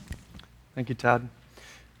Thank you, Tad.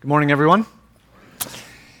 Good morning, everyone.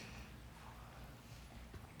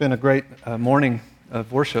 Been a great morning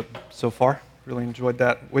of worship so far. Really enjoyed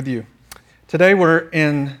that with you. Today we're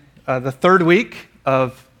in the third week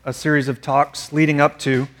of a series of talks leading up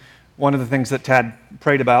to one of the things that Tad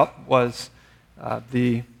prayed about was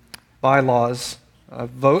the bylaws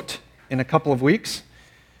vote in a couple of weeks.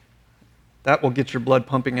 That will get your blood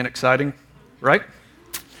pumping and exciting, right?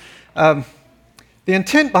 The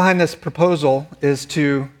intent behind this proposal is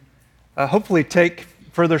to hopefully take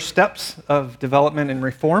further steps of development and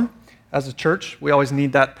reform as a church. We always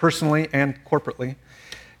need that personally and corporately.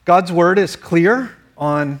 God's word is clear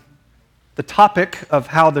on the topic of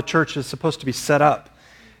how the church is supposed to be set up,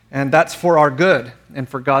 and that's for our good and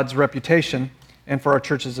for God's reputation and for our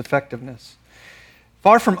church's effectiveness.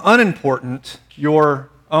 Far from unimportant,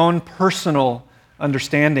 your own personal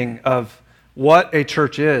understanding of what a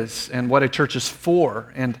church is and what a church is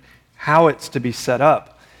for and how it's to be set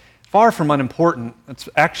up. Far from unimportant, it's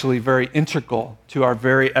actually very integral to our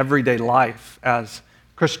very everyday life as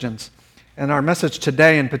Christians. And our message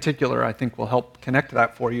today in particular, I think, will help connect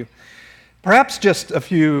that for you. Perhaps just a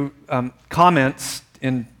few comments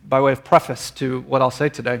by way of preface to what I'll say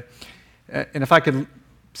today. And if I could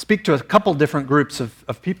speak to a couple different groups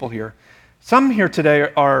of people here. Some here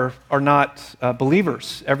today are not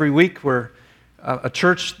believers. Every week we're a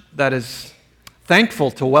church that is thankful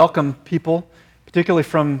to welcome people, particularly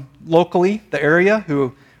from locally, the area,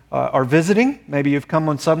 who are visiting. Maybe you've come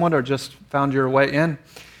on someone or just found your way in.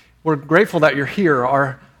 We're grateful that you're here.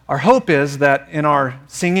 Our hope is that in our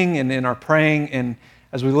singing and in our praying and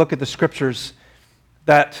as we look at the scriptures,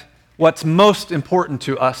 that what's most important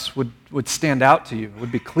to us would stand out to you,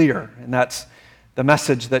 would be clear. And that's the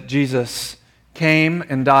message that Jesus came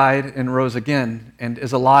and died and rose again and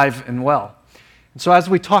is alive and well. And so as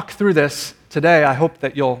we talk through this today, I hope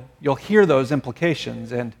that you'll hear those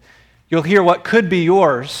implications and you'll hear what could be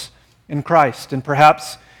yours in Christ. And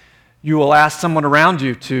perhaps you will ask someone around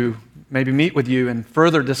you to maybe meet with you and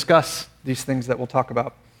further discuss these things that we'll talk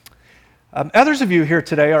about. Others of you here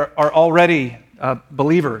today are already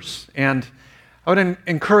believers, and I would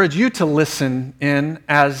encourage you to listen in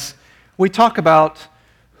as we talk about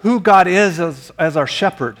who God is as our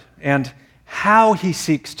shepherd and how he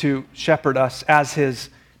seeks to shepherd us as his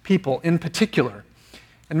people in particular.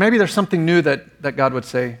 And maybe there's something new that God would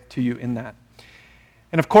say to you in that.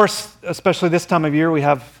 And of course, especially this time of year, we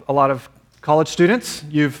have a lot of college students.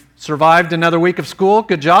 You've survived another week of school.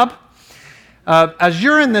 Good job. As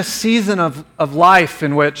you're in this season of life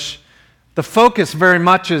in which the focus very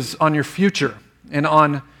much is on your future and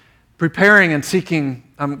on preparing and seeking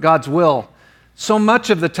God's will, so much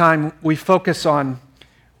of the time we focus on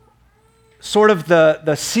sort of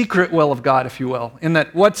the secret will of God, if you will, in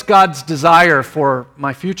that what's God's desire for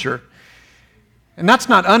my future? And that's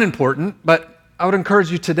not unimportant, but I would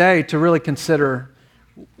encourage you today to really consider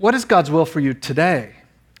what is God's will for you today?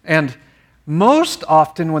 And most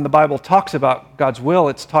often when the Bible talks about God's will,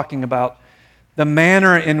 it's talking about the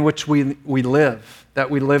manner in which we live, that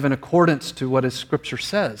we live in accordance to what His Scripture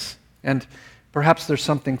says. And perhaps there's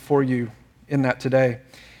something for you in that today.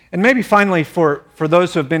 And maybe finally, for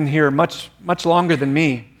those who have been here much longer than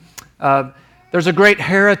me, there's a great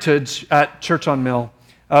heritage at Church on Mill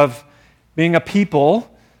of being a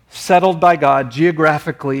people settled by God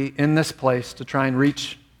geographically in this place to try and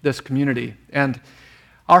reach this community. And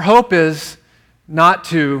our hope is not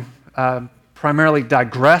to primarily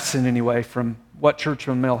digress in any way from what Church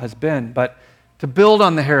on Mill has been, but to build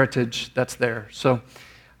on the heritage that's there. So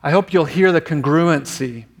I hope you'll hear the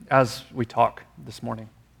congruency as we talk this morning.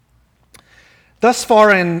 Thus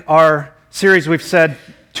far in our series, we've said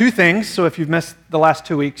two things, so if you've missed the last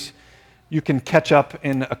 2 weeks, you can catch up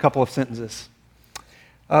in a couple of sentences.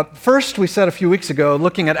 First, we said a few weeks ago,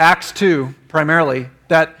 looking at Acts 2 primarily,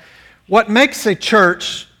 that what makes a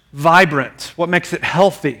church vibrant, what makes it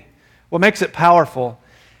healthy, what makes it powerful,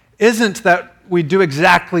 isn't that we do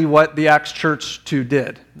exactly what the Acts Church 2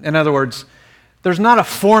 did. In other words, there's not a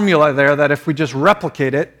formula there that if we just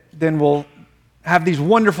replicate it, then we'll have these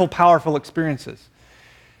wonderful, powerful experiences.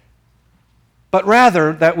 But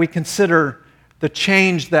rather that we consider the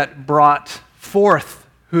change that brought forth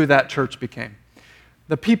who that church became.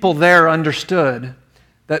 The people there understood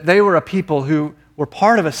that they were a people who were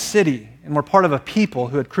part of a city and were part of a people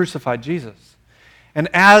who had crucified Jesus. And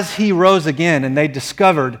as he rose again and they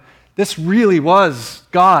discovered this really was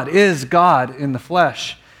God, is God in the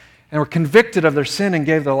flesh, and were convicted of their sin and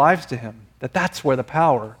gave their lives to him, that's where the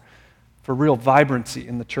power for real vibrancy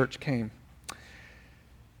in the church came.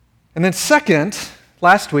 And then second,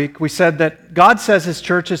 last week we said that God says his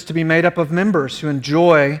church is to be made up of members who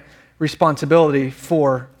enjoy responsibility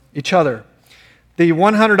for each other. The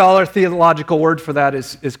 $100 theological word for that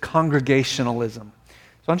is congregationalism. So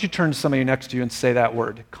why don't you turn to somebody next to you and say that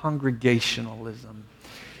word, congregationalism.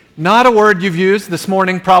 Not a word you've used this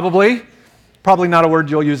morning, probably not a word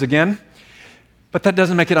you'll use again, but that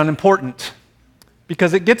doesn't make it unimportant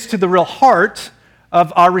because it gets to the real heart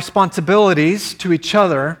of our responsibilities to each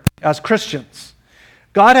other as Christians.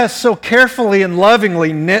 God has so carefully and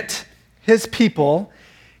lovingly knit his people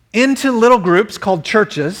into little groups called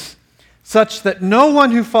churches such that no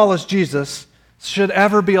one who follows Jesus should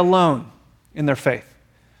ever be alone in their faith.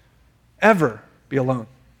 Ever be alone.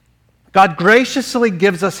 God graciously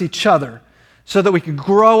gives us each other so that we can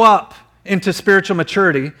grow up into spiritual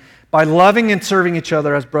maturity by loving and serving each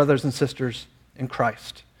other as brothers and sisters in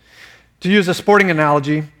Christ. To use a sporting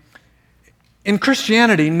analogy, in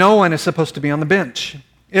Christianity, no one is supposed to be on the bench.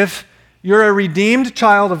 If you're a redeemed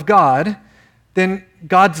child of God, then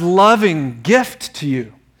God's loving gift to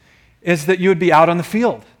you is that you would be out on the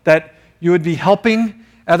field, that you would be helping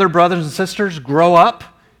other brothers and sisters grow up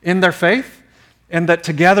in their faith, and that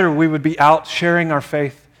together we would be out sharing our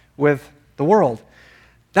faith with the world.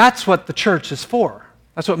 That's what the church is for.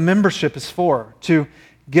 That's what membership is for, to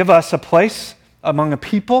give us a place among a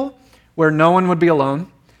people where no one would be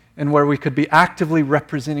alone and where we could be actively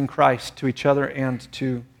representing Christ to each other and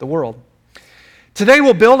to the world. Today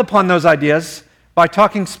we'll build upon those ideas by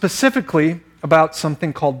talking specifically about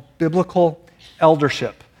something called biblical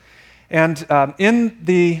eldership. And in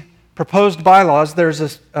the proposed bylaws,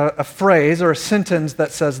 there's a phrase or a sentence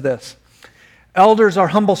that says this: elders are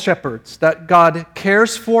humble shepherds that God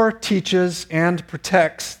cares for, teaches, and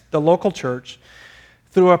protects the local church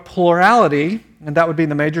through a plurality, and that would be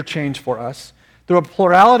the major change for us, through a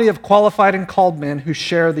plurality of qualified and called men who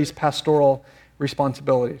share these pastoral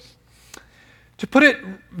responsibilities. To put it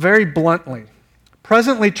very bluntly,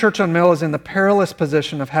 presently Church on Mill is in the perilous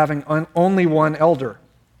position of having only one elder,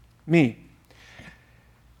 me.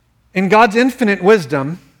 In God's infinite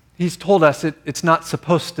wisdom, he's told us it's not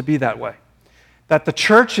supposed to be that way. That the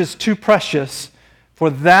church is too precious for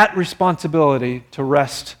that responsibility to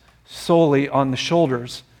rest solely on the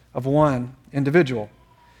shoulders of one individual.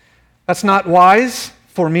 That's not wise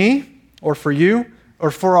for me or for you or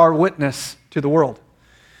for our witness to the world.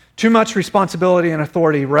 Too much responsibility and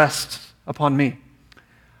authority rests upon me.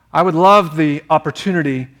 I would love the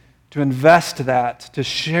opportunity to invest that, to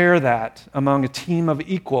share that among a team of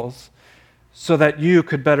equals so that you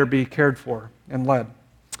could better be cared for and led.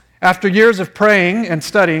 After years of praying and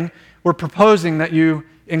studying, we're proposing that you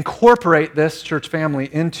incorporate this church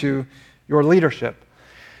family into your leadership.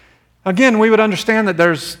 Again, we would understand that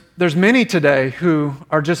there's many today who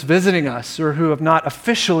are just visiting us or who have not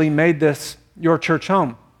officially made this your church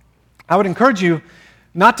home. I would encourage you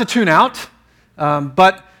not to tune out,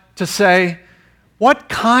 but to say, what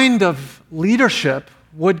kind of leadership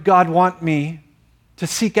would God want me to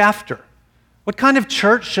seek after? What kind of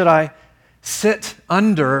church should I sit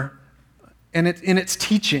under in its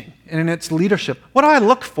teaching and in its leadership? What do I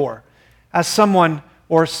look for as someone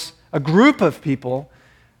or a group of people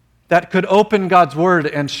that could open God's Word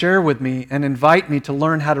and share with me and invite me to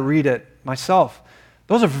learn how to read it myself?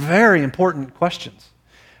 Those are very important questions.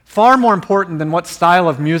 Far more important than what style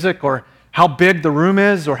of music or how big the room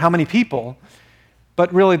is or how many people,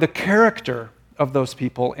 but really the character of those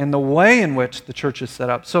people and the way in which the church is set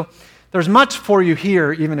up. So there's much for you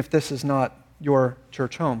here, even if this is not your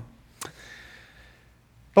church home.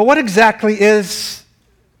 But what exactly is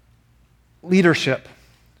leadership?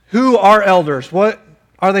 Who are elders? What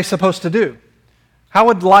are they supposed to do? How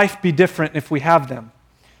would life be different if we have them?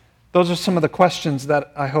 Those are some of the questions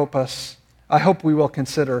that I hope we will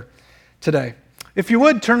consider today. If you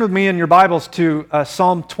would, turn with me in your Bibles to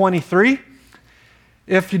Psalm 23.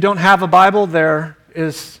 If you don't have a Bible, there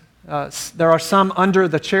are some under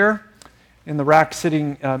the chair in the rack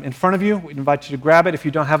sitting in front of you. We invite you to grab it. If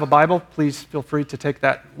you don't have a Bible, please feel free to take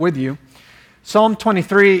that with you. Psalm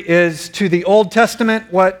 23 is to the Old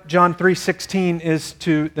Testament what John 3:16 is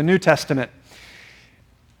to the New Testament.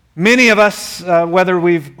 Many of us, whether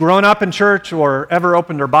we've grown up in church or ever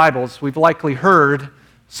opened our Bibles, we've likely heard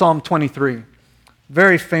Psalm 23.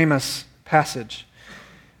 Very famous passage.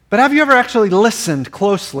 But have you ever actually listened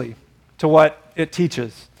closely to what it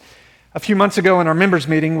teaches? A few months ago in our members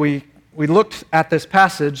meeting, we looked at this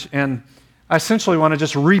passage, and I essentially want to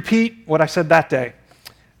just repeat what I said that day.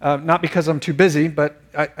 Not because I'm too busy, but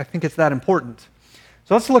I think it's that important.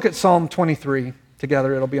 So let's look at Psalm 23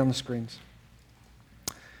 together. It'll be on the screens.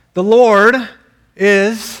 The Lord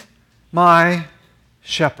is my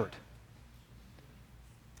shepherd.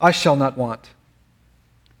 I shall not want.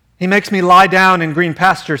 He makes me lie down in green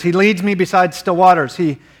pastures. He leads me beside still waters.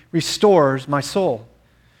 He restores my soul.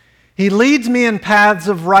 He leads me in paths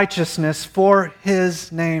of righteousness for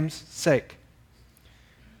his name's sake.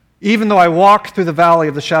 Even though I walk through the valley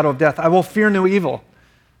of the shadow of death, I will fear no evil,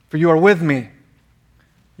 for you are with me.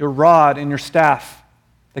 Your rod and your staff,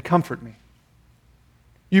 they comfort me.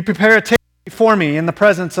 You prepare a table before me in the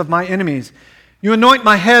presence of my enemies. You anoint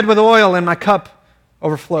my head with oil, and my cup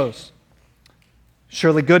overflows.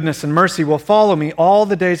 Surely goodness and mercy will follow me all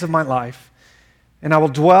the days of my life, and I will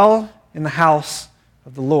dwell in the house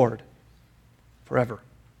of the Lord forever.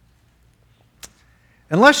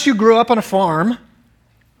 Unless you grew up on a farm,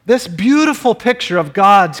 this beautiful picture of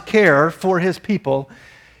God's care for his people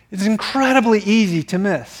is incredibly easy to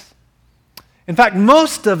miss. In fact,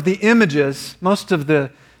 most of the images, most of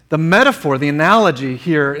the metaphor, the analogy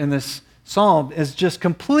here in this psalm is just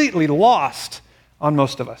completely lost on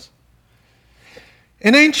most of us.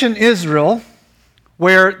 In ancient Israel,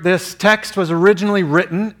 where this text was originally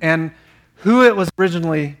written and who it was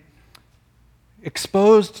originally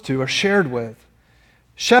exposed to or shared with,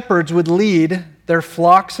 shepherds would lead their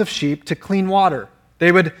flocks of sheep to clean water.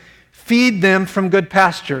 They would feed them from good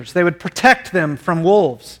pastures. They would protect them from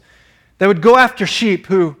wolves. They would go after sheep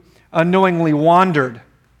who unknowingly wandered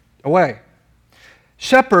away.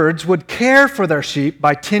 Shepherds would care for their sheep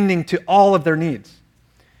by tending to all of their needs.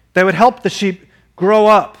 They would help the sheep grow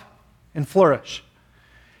up and flourish.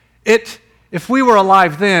 It, if we were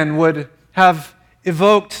alive then, would have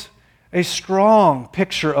evoked a strong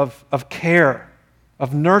picture of care,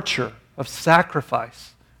 of nurture, of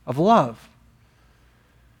sacrifice, of love.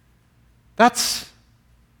 That's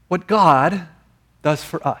what God does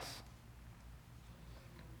for us.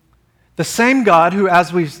 The same God who,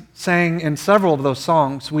 as we sang in several of those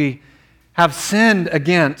songs, we have sinned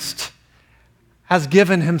against, has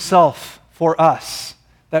given himself for us,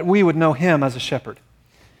 that we would know him as a shepherd.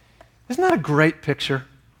 Isn't that a great picture?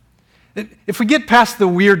 If we get past the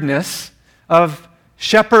weirdness of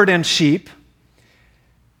shepherd and sheep,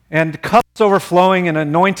 and cups overflowing and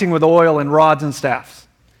anointing with oil and rods and staffs,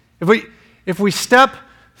 if we step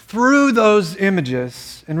through those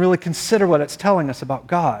images and really consider what it's telling us about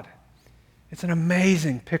God, it's an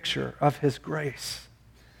amazing picture of his grace.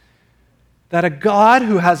 That a God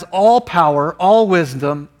who has all power, all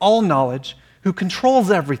wisdom, all knowledge, who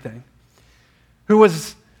controls everything, who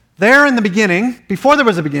was there in the beginning, before there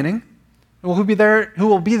was a beginning, who will be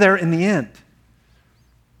there in the end.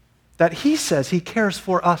 That he says he cares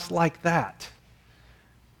for us like that.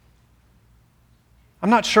 I'm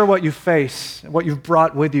not sure what you face, what you've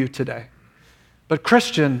brought with you today. But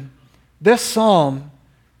Christian, this psalm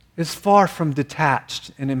is far from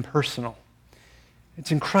detached and impersonal.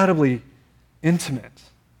 It's incredibly intimate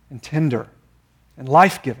and tender and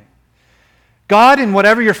life-giving. God, in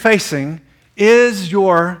whatever you're facing, is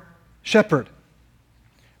your shepherd.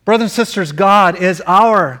 Brothers and sisters, God is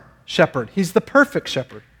our shepherd. He's the perfect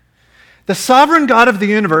shepherd. The sovereign God of the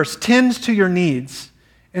universe tends to your needs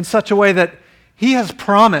in such a way that he has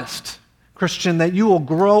promised, Christian, that you will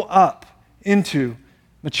grow up into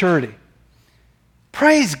maturity.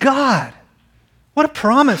 Praise God. What a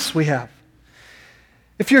promise we have.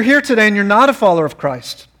 If you're here today and you're not a follower of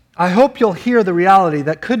Christ, I hope you'll hear the reality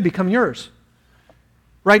that could become yours.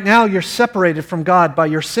 Right now, you're separated from God by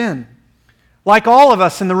your sin. Like all of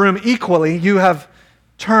us in the room equally, you have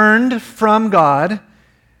turned from God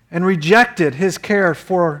and rejected his care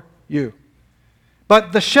for you.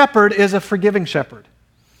 But the shepherd is a forgiving shepherd.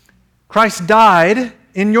 Christ died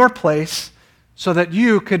in your place so that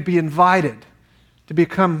you could be invited to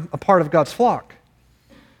become a part of God's flock.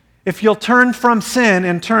 If you'll turn from sin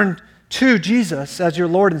and turn to Jesus as your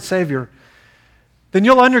Lord and Savior, then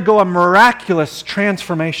you'll undergo a miraculous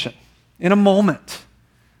transformation in a moment.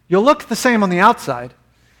 You'll look the same on the outside,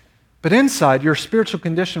 but inside your spiritual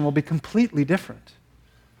condition will be completely different.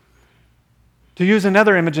 To use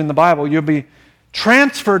another image in the Bible, you'll be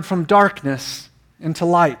transferred from darkness into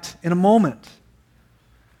light in a moment.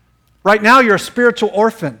 Right now you're a spiritual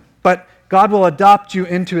orphan, but God will adopt you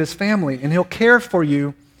into his family, and he'll care for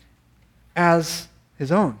you as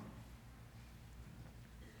his own.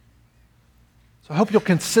 So I hope you'll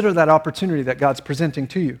consider that opportunity that God's presenting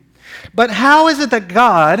to you. But how is it that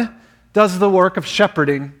God does the work of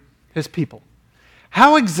shepherding his people?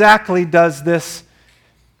 How exactly does this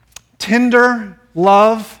tender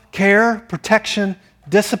love, care, protection,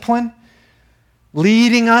 discipline,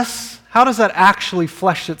 leading us, how does that actually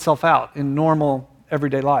flesh itself out in normal,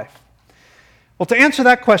 everyday life? Well, to answer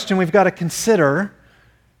that question, we've got to consider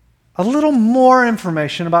a little more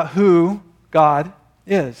information about who God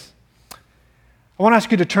is. I I want to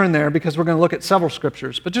ask you to turn there because we're going to look at several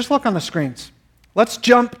scriptures, but just look on the screens. Let's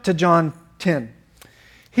jump to John 10.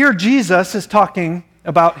 Here Jesus is talking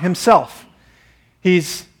about himself.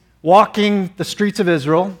 He's walking the streets of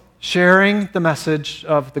Israel, sharing the message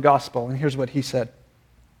of the gospel. And here's what he said.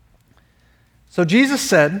 So Jesus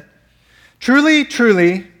said, "Truly,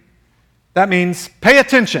 truly," that means pay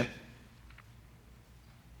attention.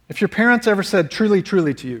 If your parents ever said "truly,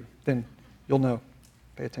 truly" to you, then you'll know.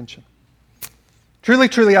 Pay attention. "Truly,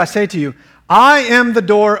 truly, I say to you, I am the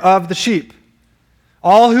door of the sheep.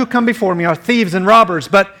 All who come before me are thieves and robbers,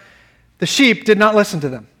 but the sheep did not listen to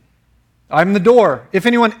them. I am the door. If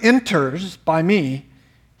anyone enters by me,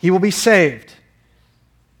 he will be saved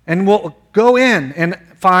and will go in and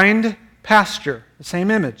find pasture," the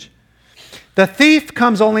same image. "The thief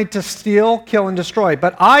comes only to steal, kill, and destroy,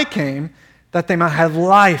 but I came that they might have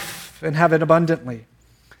life and have it abundantly.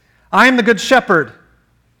 I am the good shepherd.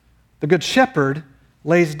 The good shepherd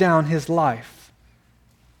lays down his life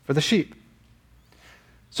for the sheep."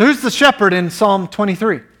 So who's the shepherd in Psalm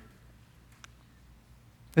 23?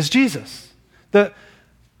 It's Jesus. The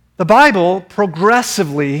Bible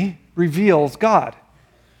progressively reveals God.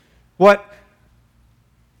 What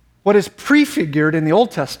is prefigured in the Old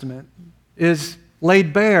Testament is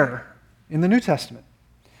laid bare in the New Testament.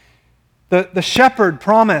 The shepherd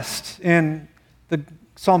promised in the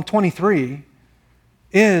Psalm 23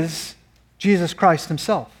 is Jesus Christ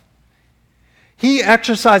himself. He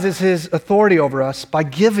exercises his authority over us by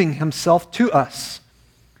giving himself to us.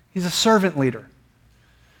 He's a servant leader.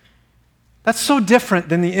 That's so different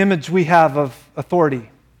than the image we have of authority,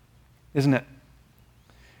 isn't it?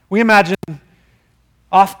 We imagine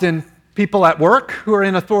often people at work who are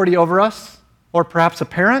in authority over us, or perhaps a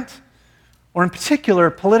parent, or in particular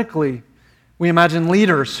politically, we imagine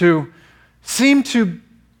leaders who seem to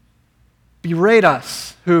berate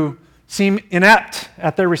us, who seem inept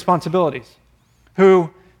at their responsibilities, who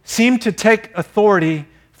seem to take authority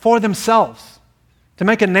for themselves, to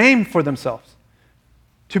make a name for themselves,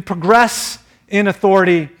 to progress in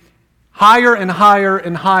authority higher and higher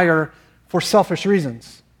and higher for selfish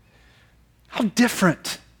reasons. How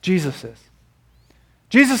different Jesus is.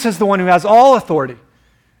 Jesus is the one who has all authority,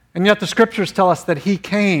 and yet the scriptures tell us that he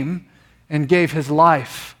came and gave his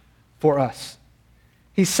life for us.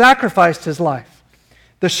 He sacrificed his life.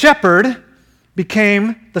 The shepherd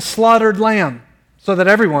became the slaughtered lamb so that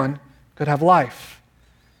everyone could have life.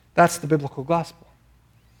 That's the biblical gospel.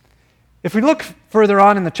 If we look further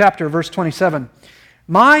on in the chapter, verse 27,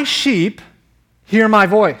 "My sheep hear my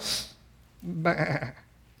voice, and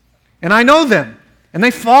I know them, and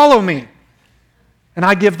they follow me, and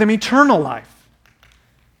I give them eternal life.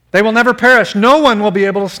 They will never perish. No one will be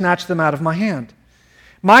able to snatch them out of my hand.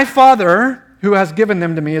 My Father, who has given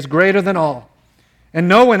them to me, is greater than all, and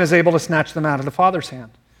no one is able to snatch them out of the Father's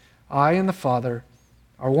hand. I and the Father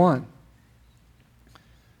are one."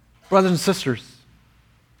 Brothers and sisters,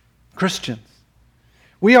 Christians,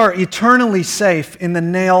 we are eternally safe in the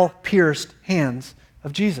nail-pierced hands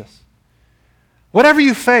of Jesus. Whatever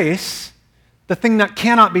you face, the thing that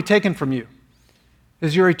cannot be taken from you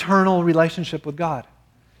is your eternal relationship with God.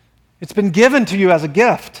 It's been given to you as a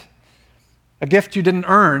gift you didn't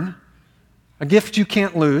earn, a gift you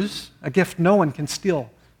can't lose, a gift no one can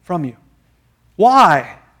steal from you.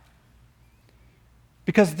 Why?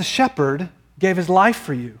 Because the shepherd gave his life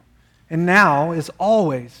for you and now is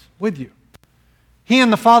always with you. He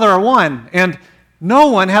and the Father are one, and no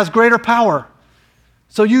one has greater power.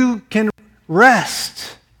 So you can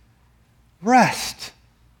rest. Rest.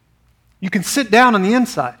 You can sit down on the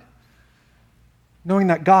inside, knowing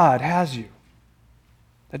that God has you,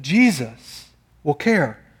 that Jesus will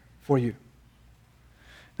care for you.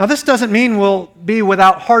 Now, this doesn't mean we'll be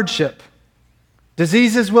without hardship.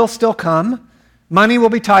 Diseases will still come. Money will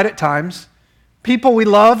be tight at times. People we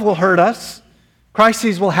love will hurt us.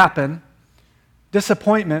 Crises will happen.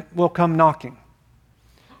 Disappointment will come knocking.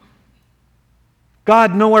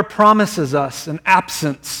 God nowhere promises us an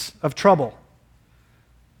absence of trouble.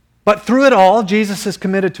 But through it all, Jesus is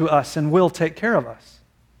committed to us and will take care of us.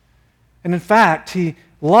 And in fact, he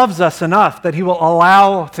loves us enough that he will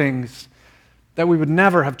allow things that we would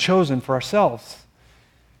never have chosen for ourselves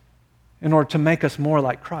in order to make us more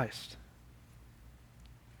like Christ.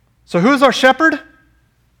 So who is our shepherd?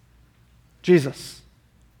 Jesus.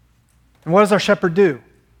 And what does our shepherd do?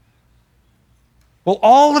 Well,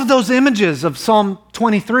 all of those images of Psalm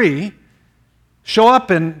 23 show up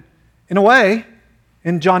in a way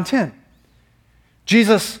in John 10.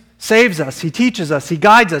 Jesus saves us, he teaches us, he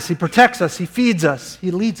guides us, he protects us, he feeds us, he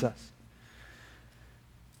leads us.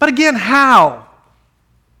 But again, how?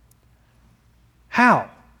 How?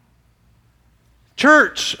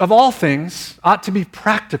 Church, of all things, ought to be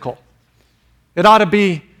practical. It ought to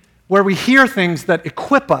be where we hear things that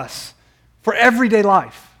equip us for everyday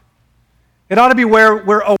life. It ought to be where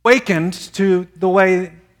we're awakened to the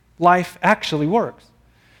way life actually works.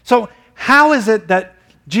 So, how is it that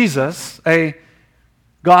Jesus, a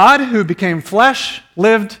God who became flesh,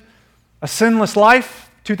 lived a sinless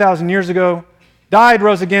life 2,000 years ago, died,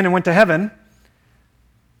 rose again, and went to heaven,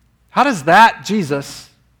 how does that Jesus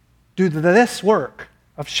do this work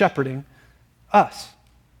of shepherding us?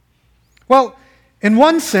 Well, in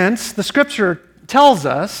one sense, the Scripture tells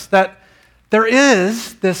us that there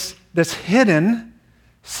is this hidden,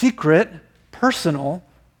 secret, personal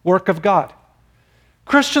work of God.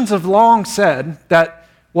 Christians have long said that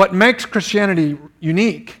what makes Christianity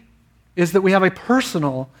unique is that we have a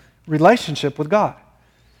personal relationship with God.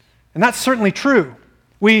 And that's certainly true.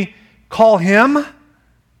 We call Him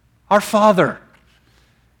our Father.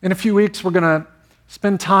 In a few weeks, we're going to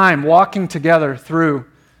spend time walking together through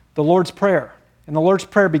the Lord's Prayer. And the Lord's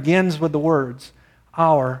Prayer begins with the words,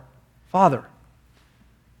 Our Father.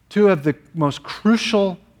 Two of the most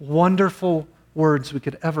crucial, wonderful words we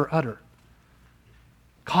could ever utter,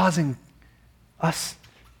 causing us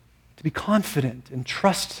to be confident and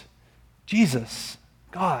trust Jesus,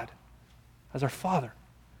 God, as our Father.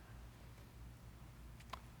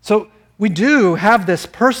 So we do have this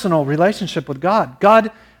personal relationship with God.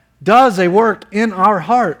 God does a work in our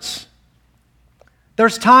hearts.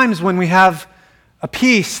 There's times when we have a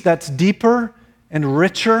peace that's deeper and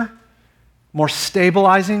richer, more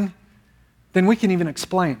stabilizing than we can even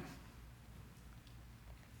explain.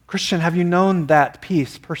 Christian, have you known that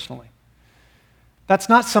peace personally? That's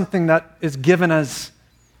not something that is given as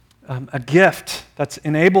a gift that's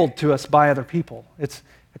enabled to us by other people. It's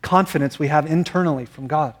a confidence we have internally from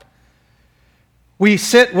God. We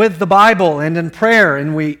sit with the Bible and in prayer,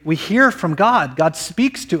 and we hear from God. God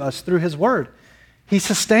speaks to us through His Word. He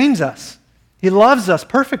sustains us. He loves us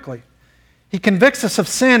perfectly. He convicts us of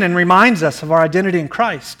sin and reminds us of our identity in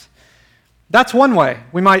Christ. That's one way.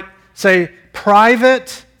 We might say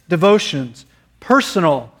private devotions,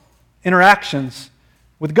 personal interactions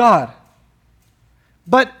with God.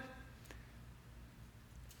 But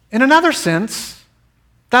in another sense,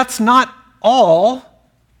 that's not all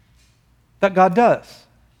that God does.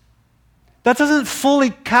 That doesn't fully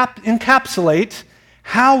encapsulate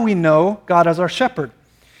how we know God as our shepherd.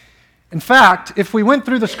 In fact, if we went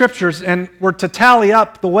through the Scriptures and were to tally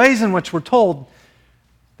up the ways in which we're told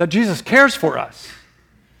that Jesus cares for us,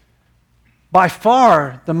 by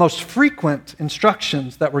far the most frequent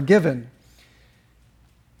instructions that we're given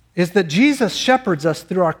is that Jesus shepherds us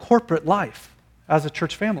through our corporate life as a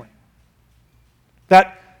church family.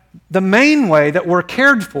 That the main way that we're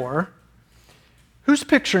cared for, who's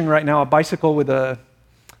picturing right now a bicycle with the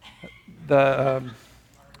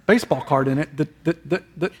baseball card in it?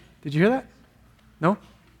 Did you hear that? No?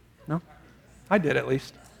 No? I did at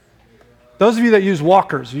least. Those of you that use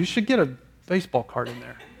walkers, you should get a baseball card in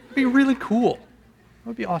there. It'd be really cool. It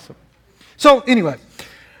would be awesome. So anyway,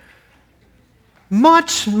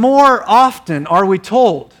 much more often are we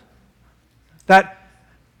told that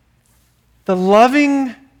the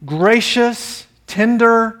loving, gracious,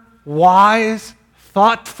 tender, wise,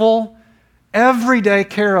 thoughtful, everyday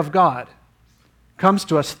care of God comes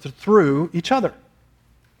to us through each other.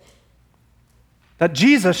 That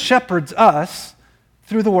Jesus shepherds us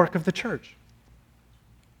through the work of the church.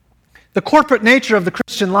 The corporate nature of the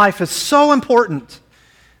Christian life is so important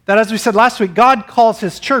that, as we said last week, God calls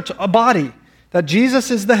His church a body, that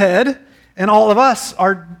Jesus is the head and all of us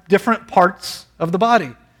are different parts of the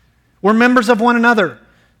body. We're members of one another.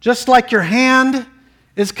 Just like your hand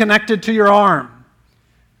is connected to your arm,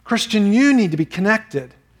 Christian, you need to be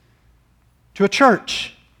connected to a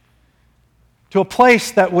church, to a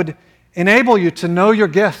place that would enable you to know your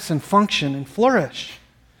gifts and function and flourish.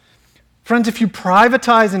 Friends, if you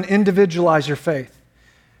privatize and individualize your faith,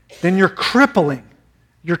 then you're crippling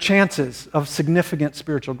your chances of significant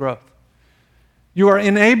spiritual growth. You are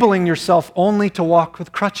enabling yourself only to walk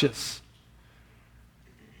with crutches.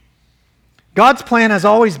 God's plan has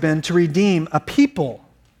always been to redeem a people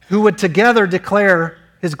who would together declare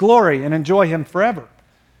His glory and enjoy Him forever.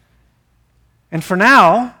 And for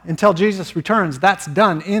now, until Jesus returns, that's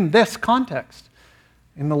done in this context,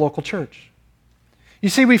 in the local church. You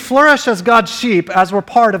see, we flourish as God's sheep as we're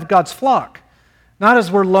part of God's flock, not as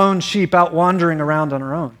we're lone sheep out wandering around on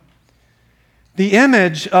our own. The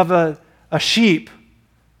image of a sheep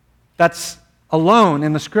that's alone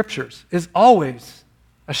in the Scriptures is always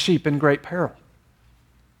a sheep in great peril.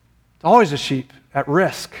 It's always a sheep at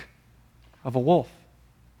risk of a wolf.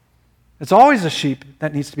 It's always a sheep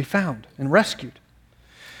that needs to be found and rescued.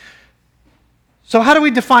 So how do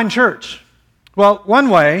we define church? Well, one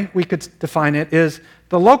way we could define it is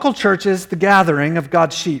the local church is the gathering of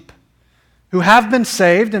God's sheep who have been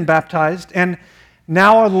saved and baptized and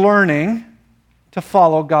now are learning to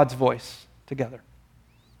follow God's voice together.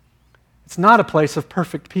 It's not a place of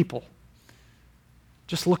perfect people.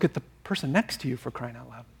 Just look at the person next to you, for crying out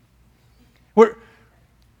loud.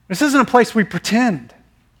 This isn't a place we pretend.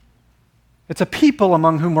 It's a people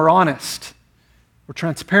among whom we're honest, we're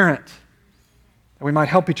transparent, that we might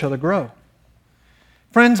help each other grow.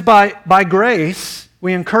 Friends, by grace,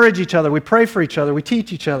 we encourage each other, we pray for each other, we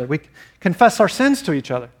teach each other, we confess our sins to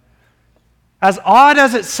each other. As odd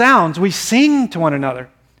as it sounds, we sing to one another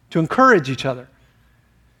to encourage each other.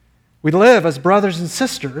 We live as brothers and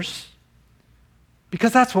sisters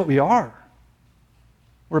because that's what we are.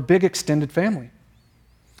 We're a big extended family.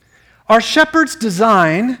 Our shepherd's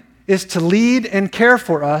design is to lead and care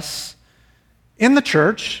for us in the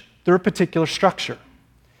church through a particular structure.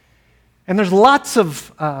 And there's lots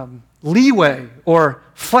of leeway or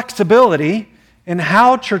flexibility in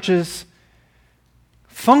how churches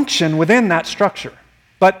function within that structure.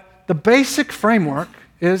 But the basic framework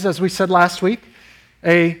is, as we said last week,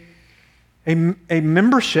 a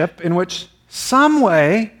membership in which some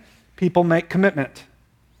way people make commitment.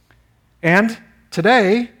 And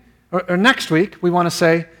today, or next week, we want to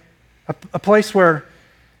say a place where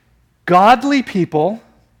godly people,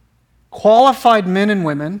 qualified men and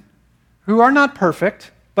women who are not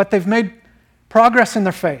perfect, but they've made progress in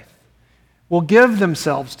their faith, will give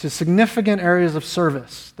themselves to significant areas of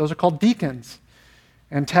service. Those are called deacons.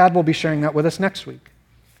 And Tad will be sharing that with us next week.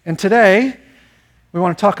 And today, we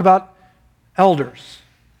want to talk about elders.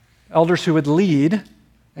 Elders who would lead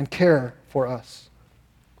and care for us.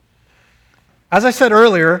 As I said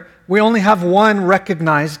earlier, we only have one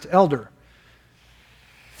recognized elder.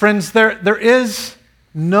 Friends, there is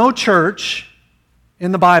no church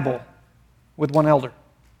in the Bible with one elder.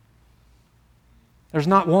 There's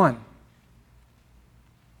not one.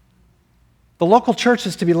 The local church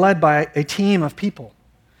is to be led by a team of people.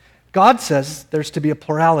 God says there's to be a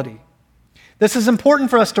plurality. This is important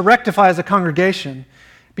for us to rectify as a congregation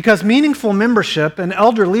because meaningful membership and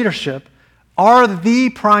elder leadership are the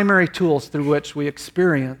primary tools through which we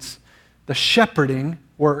experience the shepherding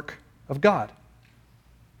work of God.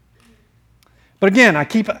 But again, I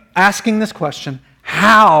keep asking this question,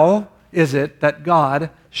 how is it that God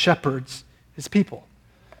shepherds his people?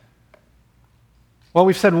 Well,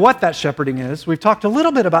 we've said what that shepherding is. We've talked a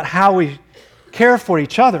little bit about how we care for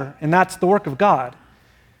each other, and that's the work of God.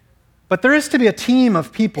 But there is to be a team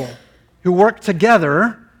of people who work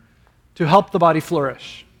together to help the body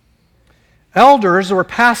flourish. Elders or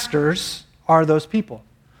pastors are those people.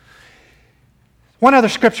 One other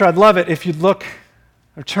scripture, I'd love it if you'd look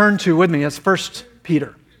or turn to with me, is 1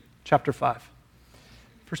 Peter chapter 5.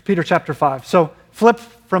 1 Peter chapter 5. So flip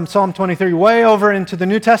from Psalm 23 way over into the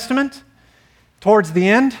New Testament. Towards the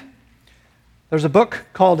end, there's a book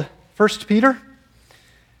called 1 Peter.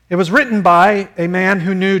 It was written by a man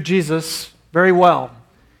who knew Jesus very well,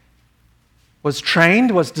 was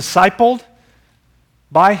trained, was discipled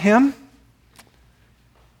by him,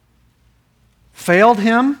 failed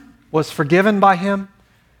him, was forgiven by him,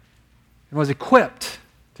 and was equipped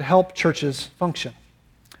to help churches function.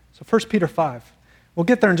 So 1 Peter 5. We'll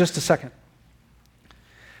get there in just a second.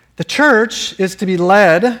 The church is to be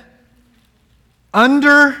led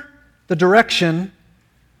under the direction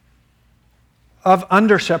of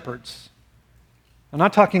under-shepherds. I'm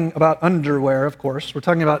not talking about underwear, of course. We're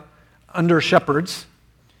talking about under-shepherds.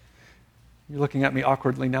 You're looking at me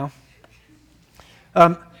awkwardly now.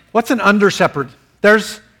 What's an under-shepherd?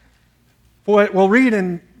 We'll read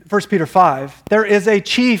in 1 Peter 5, there is a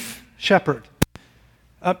chief shepherd.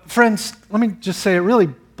 Friends, let me just say it really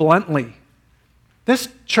bluntly. This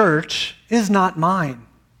church is not mine.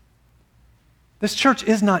 This church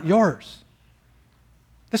is not yours.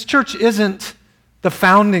 This church isn't the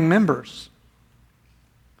founding members.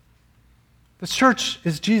 This church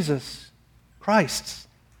is Jesus Christ's.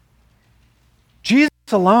 Jesus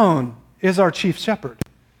alone is our chief shepherd.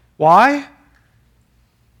 Why?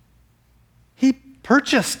 He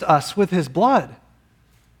purchased us with his blood.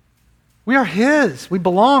 We are his. We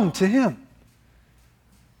belong to him.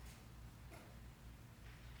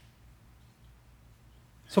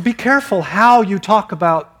 So be careful how you talk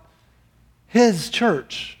about his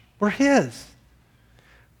church. We're his.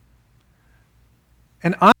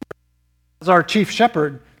 And as our chief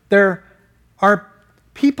shepherd, there are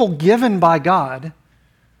people given by God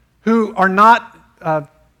who are not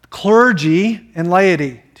clergy and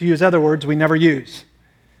laity, to use other words we never use.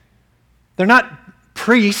 They're not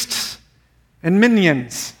priests and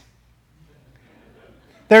minions.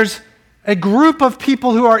 There's a group of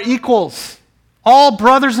people who are equals, all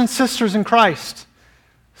brothers and sisters in Christ,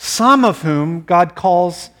 some of whom God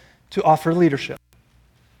calls to offer leadership.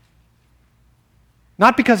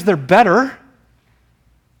 Not because they're better,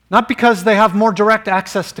 not because they have more direct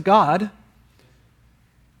access to God,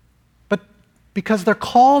 but because they're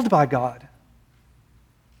called by God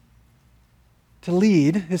to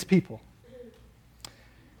lead His people.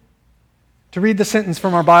 To read the sentence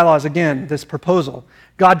from our bylaws again, this proposal.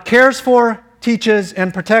 God cares for, teaches,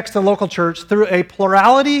 and protects the local church through a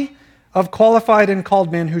plurality of qualified and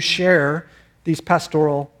called men who share these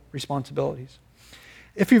pastoral responsibilities.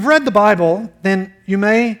 If you've read the Bible, then you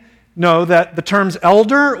may know that the terms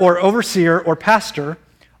elder or overseer or pastor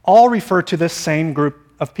all refer to this same group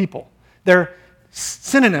of people. They're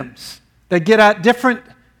synonyms. They get at different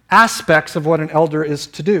aspects of what an elder is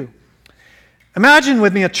to do. Imagine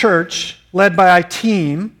with me a church led by a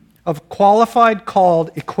team of qualified,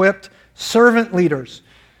 called, equipped servant leaders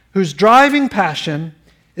whose driving passion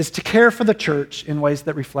is to care for the church in ways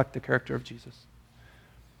that reflect the character of Jesus.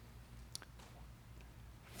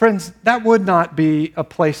 Friends, that would not be a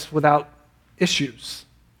place without issues.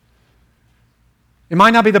 It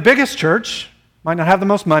might not be the biggest church, might not have the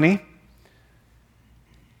most money,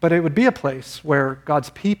 but it would be a place where God's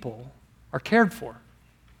people are cared for.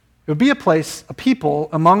 It would be a place, a people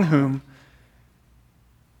among whom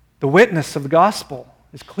the witness of the gospel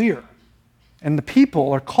is clear, and the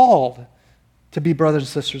people are called to be brothers and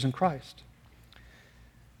sisters in Christ.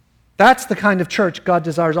 That's the kind of church God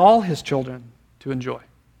desires all His children to enjoy.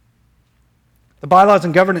 The bylaws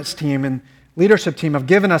and governance team and leadership team have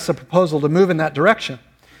given us a proposal to move in that direction.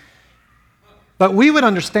 But we would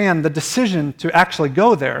understand the decision to actually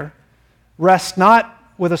go there rests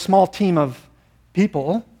not with a small team of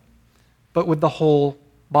people, but with the whole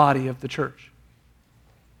body of the church.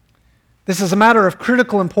 This is a matter of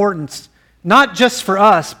critical importance, not just for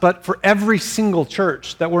us, but for every single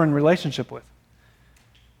church that we're in relationship with,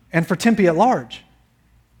 and for Tempe at large.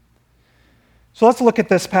 So let's look at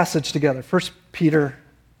this passage together. 1 Peter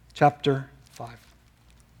chapter 5.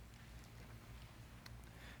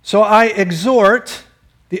 So I exhort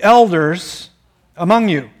the elders among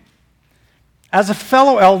you, as a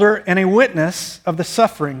fellow elder and a witness of the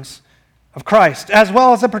sufferings of Christ, as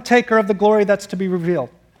well as a partaker of the glory that's to be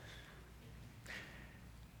revealed.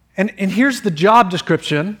 And here's the job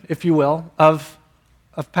description, if you will, of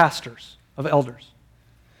pastors, of elders.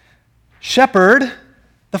 Shepherd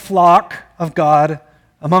the flock of God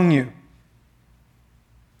among you.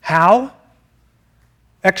 How?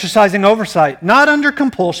 Exercising oversight, not under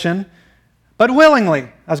compulsion, but willingly,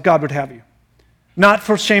 as God would have you. Not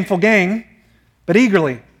for shameful gain, but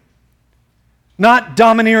eagerly. Not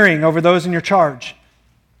domineering over those in your charge,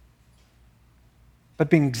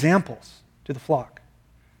 but being examples to the flock.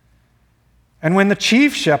 And when the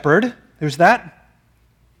chief shepherd, who's that?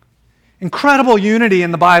 Incredible unity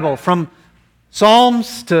in the Bible, from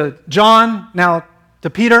Psalms to John, now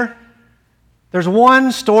to Peter. There's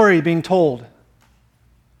one story being told.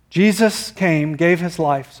 Jesus came, gave His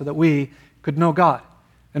life so that we could know God.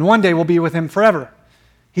 And one day we'll be with Him forever.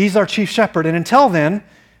 He's our chief shepherd. And until then,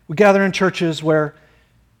 we gather in churches where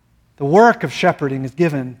the work of shepherding is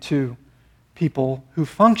given to people who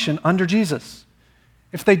function under Jesus.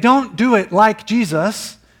 If they don't do it like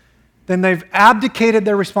Jesus, then they've abdicated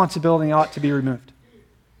their responsibility and ought to be removed.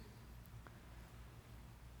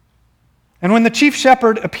 And when the chief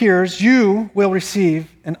shepherd appears, you will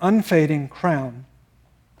receive an unfading crown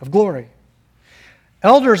of glory.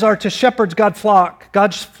 Elders are to shepherd God's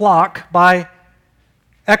flock by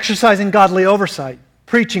exercising godly oversight,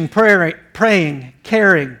 preaching, praying,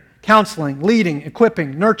 caring, counseling, leading,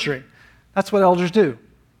 equipping, nurturing. That's what elders do.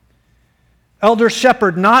 Elders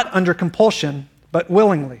shepherd not under compulsion, but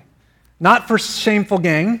willingly. Not for shameful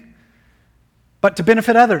gain, but to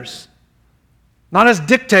benefit others. Not as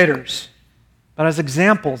dictators, but as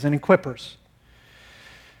examples and equippers.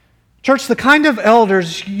 Church, the kind of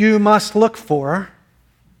elders you must look for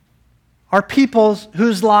are people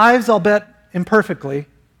whose lives, albeit imperfectly,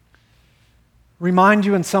 remind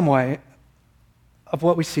you in some way of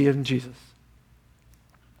what we see in Jesus.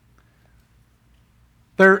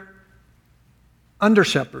 They're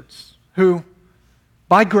under-shepherds who,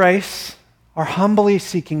 by grace, are humbly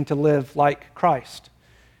seeking to live like Christ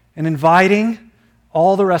and inviting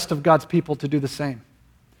all the rest of God's people to do the same.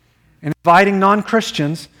 And inviting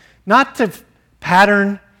non-Christians not to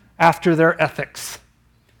pattern after their ethics,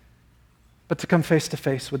 but to come face to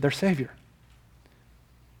face with their Savior.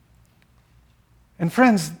 And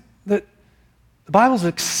friends, the Bible is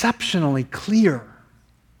exceptionally clear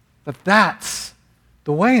that that's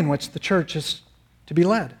the way in which the church is to be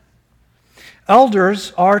led.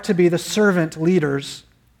 Elders are to be the servant leaders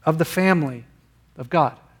of the family of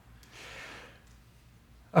God.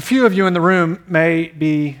 A few of you in the room may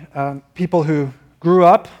be people who grew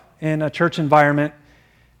up in a church environment,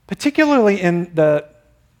 particularly in the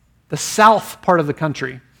south part of the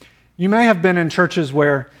country. You may have been in churches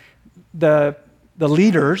where the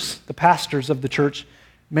leaders, the pastors of the church,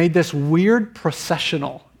 made this weird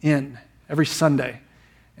processional in every Sunday.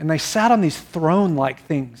 And they sat on these throne-like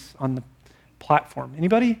things on the platform.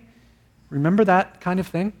 Anybody remember that kind of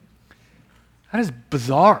thing? That is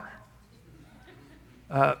bizarre.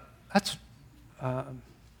 I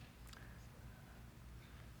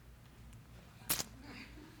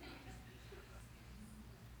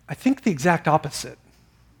think the exact opposite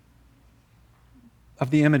of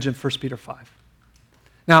the image in 1 Peter 5.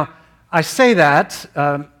 Now, I say that,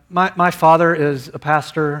 my father is a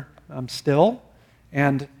pastor still,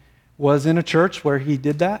 and was in a church where he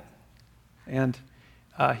did that, and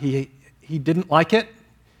he didn't like it,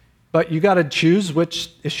 but you got to choose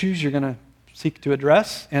which issues you're going to seek to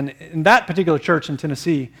address. And in that particular church in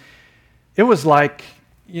Tennessee, it was like,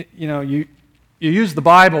 you use the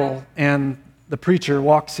Bible and the preacher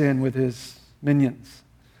walks in with his minions.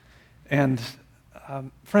 And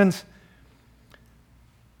friends,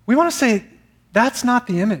 we want to say that's not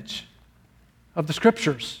the image of the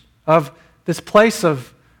Scriptures, of this place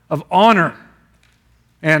of honor.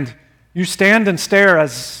 And you stand and stare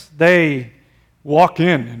as they walk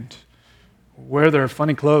in and wear their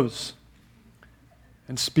funny clothes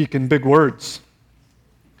and speak in big words.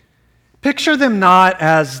 Picture them not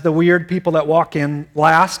as the weird people that walk in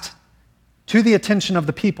last to the attention of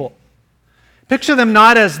the people. Picture them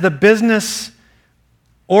not as the business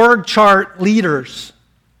org chart leaders,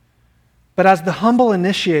 but as the humble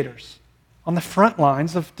initiators on the front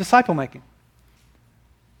lines of disciple making.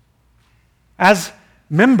 As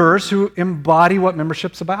members who embody what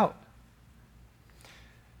membership's about.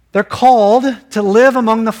 They're called to live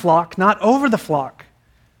among the flock, not over the flock.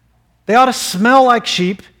 They ought to smell like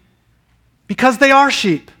sheep because they are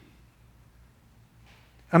sheep.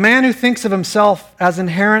 A man who thinks of himself as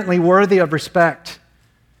inherently worthy of respect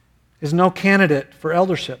is no candidate for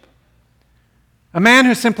eldership. A man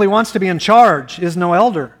who simply wants to be in charge is no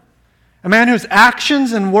elder. A man whose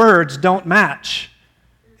actions and words don't match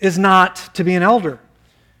is not to be an elder.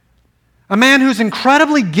 A man who's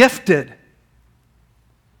incredibly gifted,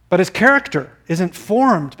 but his character isn't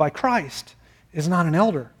formed by Christ, is not an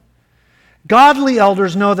elder. Godly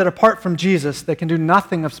elders know that apart from Jesus, they can do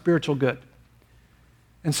nothing of spiritual good.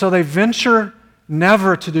 And so they venture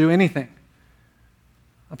never to do anything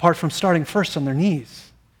apart from starting first on their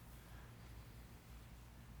knees.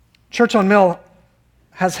 Church on Mill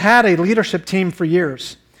has had a leadership team for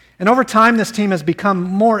years. And over time, this team has become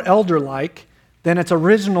more elder-like than its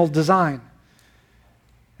original design.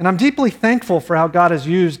 And I'm deeply thankful for how God has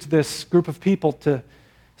used this group of people to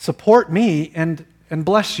support me and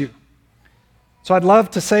bless you. So I'd love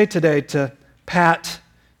to say today to Pat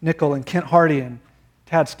Nickel and Kent Hardy and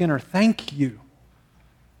Tad Skinner, thank you.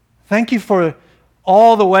 Thank you for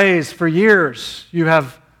all the ways for years you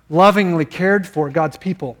have lovingly cared for God's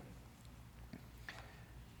people.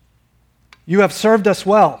 You have served us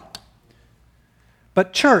well.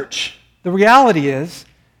 But church, the reality is,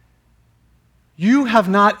 you have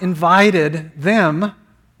not invited them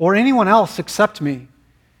or anyone else except me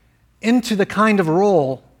into the kind of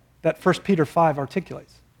role that 1 Peter 5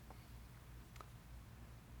 articulates.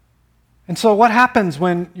 And so what happens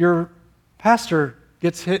when your pastor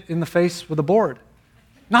gets hit in the face with a board?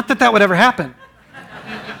 Not that that would ever happen.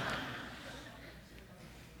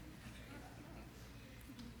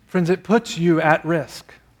 Friends, it puts you at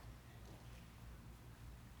risk.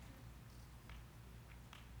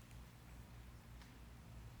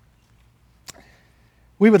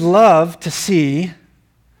 We would love to see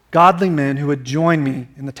godly men who would join me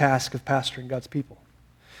in the task of pastoring God's people.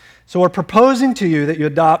 So we're proposing to you that you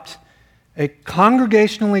adopt a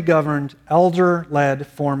congregationally governed, elder-led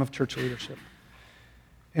form of church leadership,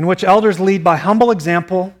 in which elders lead by humble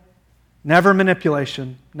example, never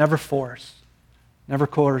manipulation, never force, never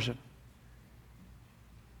coercion.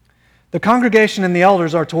 The congregation and the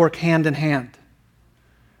elders are to work hand in hand.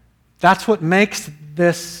 That's what makes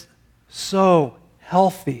this so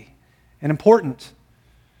healthy and important.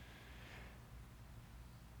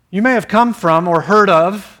 You may have come from or heard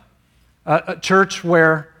of a church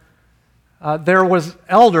where there was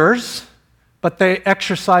elders, but they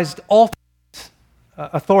exercised ultimate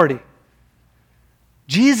authority.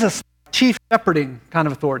 Jesus, chief shepherding kind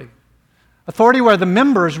of authority. Authority where the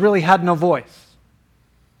members really had no voice.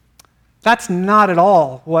 That's not at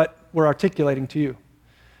all what we're articulating to you.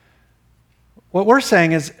 What we're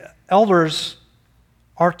saying is elders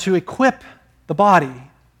are to equip the body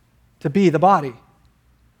to be the body.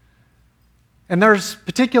 And there's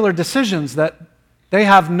particular decisions that they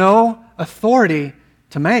have no authority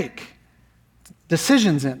to make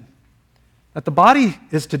decisions in. That the body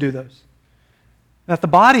is to do those. That the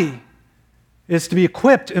body is to be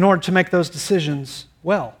equipped in order to make those decisions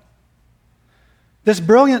well. This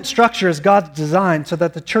brilliant structure is God's design so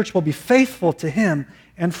that the church will be faithful to Him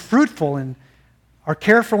and fruitful in our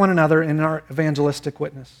care for one another and our evangelistic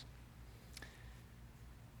witness.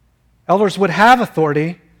 Elders would have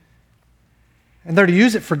authority, and they're to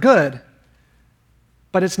use it for good,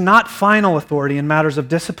 but it's not final authority in matters of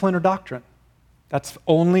discipline or doctrine. That's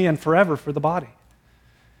only and forever for the body.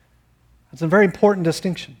 That's a very important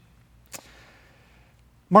distinction.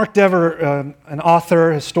 Mark Dever, an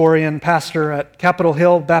author, historian, pastor at Capitol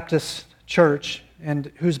Hill Baptist Church,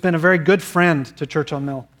 and who's been a very good friend to Church on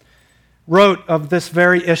Mill, wrote of this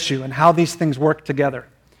very issue and how these things work together.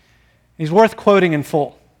 He's worth quoting in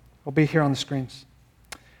full. It'll be here on the screens.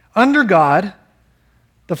 Under God,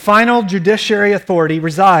 the final judiciary authority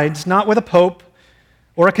resides not with a pope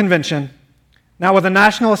or a convention, not with a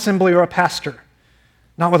national assembly or a pastor,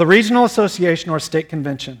 not with a regional association or a state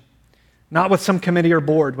convention, not with some committee or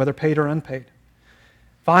board, whether paid or unpaid.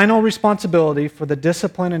 Final responsibility for the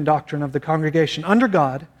discipline and doctrine of the congregation under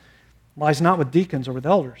God lies not with deacons or with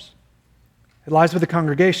elders. It lies with the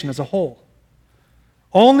congregation as a whole.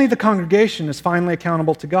 Only the congregation is finally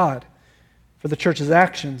accountable to God for the church's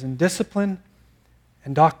actions in discipline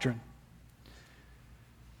and doctrine.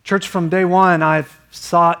 Church, from day one, I've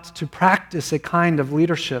sought to practice a kind of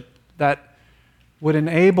leadership that would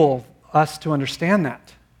enable us to understand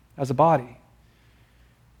that as a body.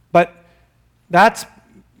 But that's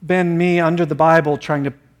been me under the Bible trying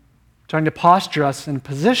to posture us and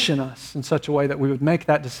position us in such a way that we would make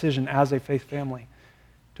that decision as a faith family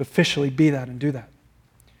to officially be that and do that.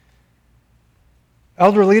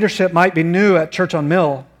 Elder leadership might be new at Church on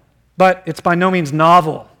Mill, but it's by no means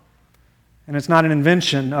novel, and it's not an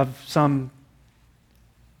invention of some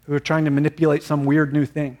who are trying to manipulate some weird new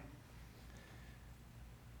thing.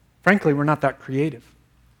 Frankly, we're not that creative.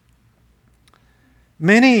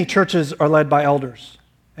 Many churches are led by elders,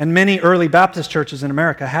 and many early Baptist churches in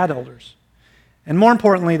America had elders. And more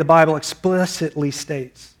importantly, the Bible explicitly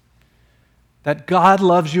states that God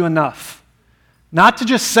loves you enough not to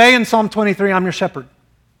just say in Psalm 23, I'm your shepherd.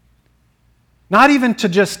 Not even to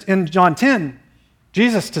just in John 10,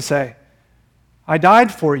 Jesus to say, I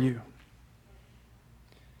died for you.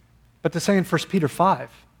 But to say in 1 Peter 5,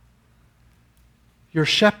 your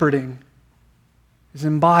shepherding is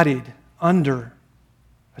embodied under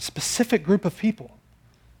a specific group of people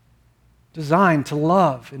designed to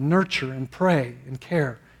love and nurture and pray and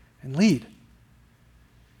care and lead.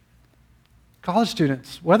 College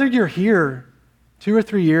students, whether you're here 2 or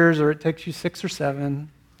 3 years or it takes you 6 or 7,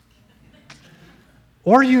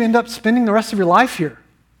 or you end up spending the rest of your life here,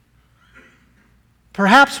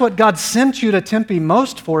 perhaps what God sent you to Tempe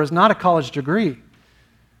most for is not a college degree,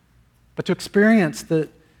 but to experience the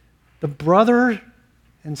brother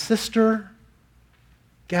and sister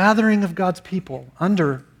gathering of God's people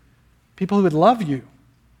under people who would love you,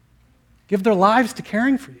 give their lives to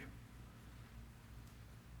caring for you.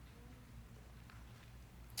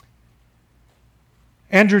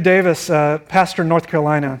 Andrew Davis, pastor in North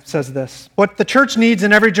Carolina, says this: what the church needs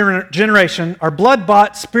in every generation are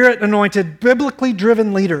blood-bought, spirit-anointed, biblically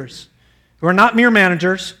driven leaders who are not mere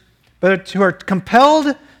managers, but who are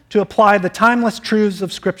compelled to apply the timeless truths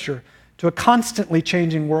of Scripture to a constantly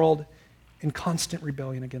changing world in constant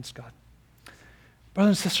rebellion against God.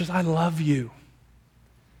 Brothers and sisters, I love you.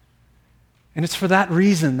 And it's for that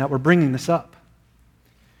reason that we're bringing this up.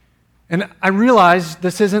 And I realize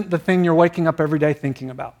this isn't the thing you're waking up every day thinking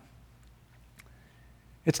about.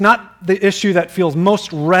 It's not the issue that feels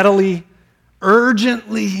most readily,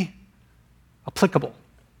 urgently applicable.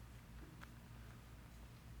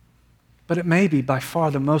 But it may be by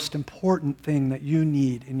far the most important thing that you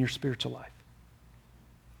need in your spiritual life.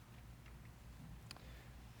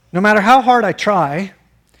 No matter how hard I try,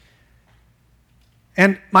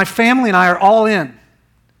 and my family and I are all in,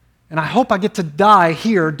 and I hope I get to die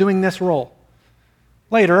here doing this role.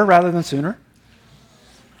 Later, rather than sooner.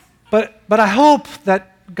 But I hope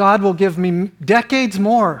that God will give me decades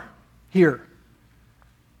more here.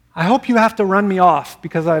 I hope you have to run me off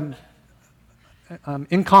because I'm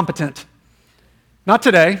incompetent. Not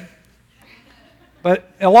today, but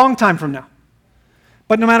a long time from now.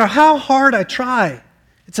 But no matter how hard I try,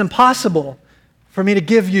 it's impossible for me to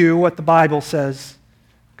give you what the Bible says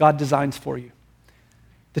God designs for you.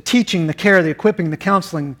 The teaching, the care, the equipping, the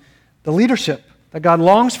counseling, the leadership that God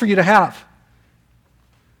longs for you to have.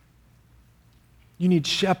 You need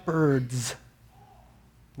shepherds,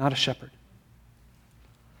 not a shepherd.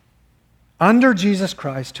 Under Jesus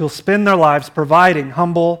Christ, who will spend their lives providing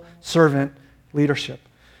humble servant leadership.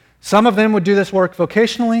 Some of them would do this work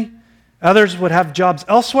vocationally. Others would have jobs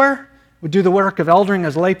elsewhere, would do the work of eldering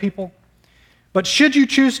as lay people. But should you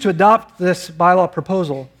choose to adopt this bylaw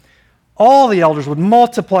proposal, all the elders would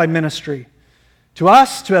multiply ministry to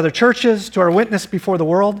us, to other churches, to our witness before the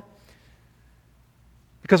world,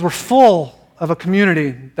 because we're full of a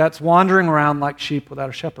community that's wandering around like sheep without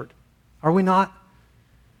a shepherd. Are we not?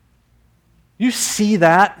 You see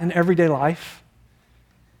that in everyday life.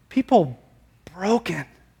 People broken,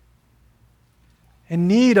 in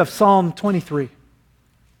need of Psalm 23.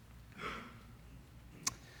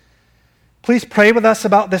 Please pray with us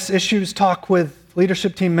about this issue. Talk with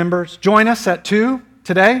leadership team members. Join us at 2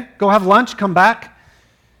 today. Go have lunch, come back.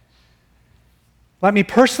 Let me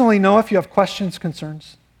personally know if you have questions,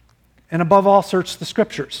 concerns. And above all, search the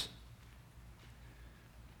Scriptures.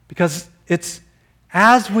 Because it's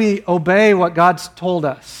as we obey what God's told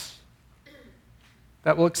us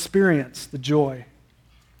that we'll experience the joy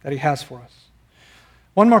that He has for us.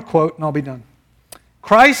 One more quote and I'll be done.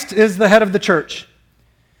 Christ is the head of the church.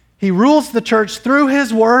 He rules the church through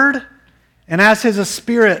His word, and as His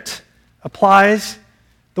Spirit applies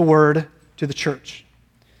the word to the church.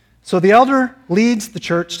 So the elder leads the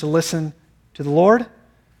church to listen to the Lord.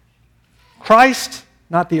 Christ,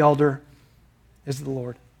 not the elder, is the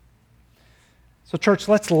Lord. So church,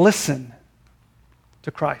 let's listen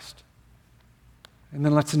to Christ. And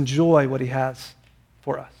then let's enjoy what He has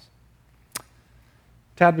for us.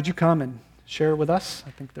 Tad, would you come and share with us?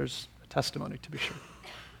 I think there's a testimony to be sure.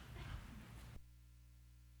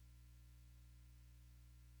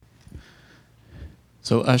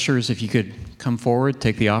 So ushers, if you could come forward,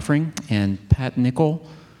 take the offering. And Pat Nickel,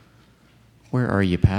 where are you, Pat?